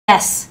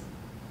Yes.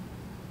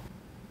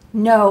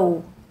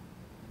 No.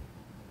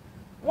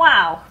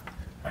 Wow.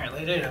 All right,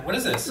 Data, what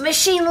is this?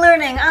 Machine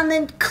learning on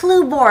the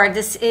Clue board.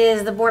 This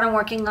is the board I'm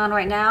working on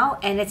right now,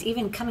 and it's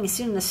even coming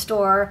soon in the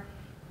store.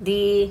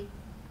 The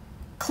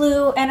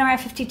Clue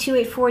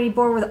NRI52840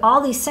 board with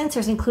all these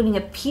sensors, including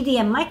a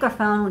PDM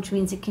microphone, which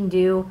means it can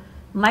do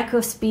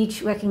micro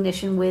speech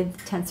recognition with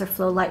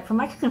TensorFlow Lite for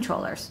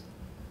microcontrollers.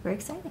 Very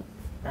exciting.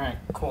 All right,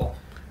 cool.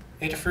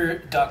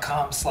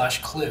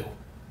 Adafruit.com/clue.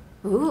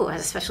 Ooh,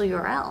 has a special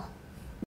URL.